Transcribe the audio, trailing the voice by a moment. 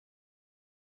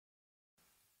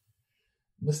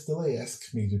Miss DeLay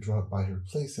asked me to drop by her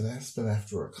place in Aspen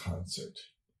after a concert.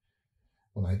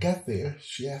 When I got there,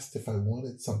 she asked if I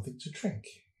wanted something to drink,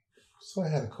 so I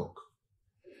had a Coke.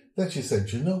 Then she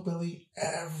said, "You know, Billy,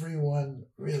 everyone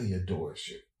really adores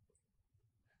you.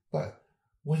 But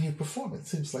when you perform, it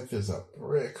seems like there's a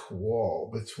brick wall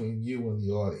between you and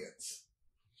the audience."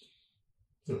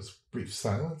 There was a brief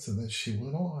silence, and then she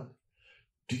went on,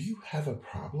 "Do you have a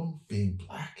problem being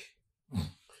black?"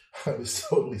 I was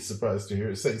totally surprised to hear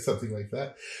her say something like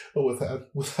that, but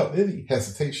without any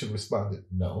hesitation responded,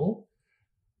 "No."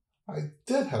 I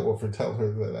did, however, tell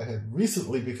her that I had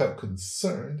recently become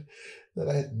concerned that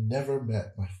I had never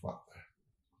met my father.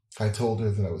 I told her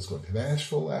that I was going to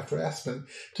Nashville after Aspen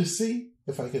to see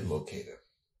if I could locate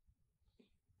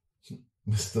him.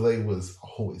 Miss DeLay was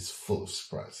always full of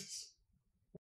surprises.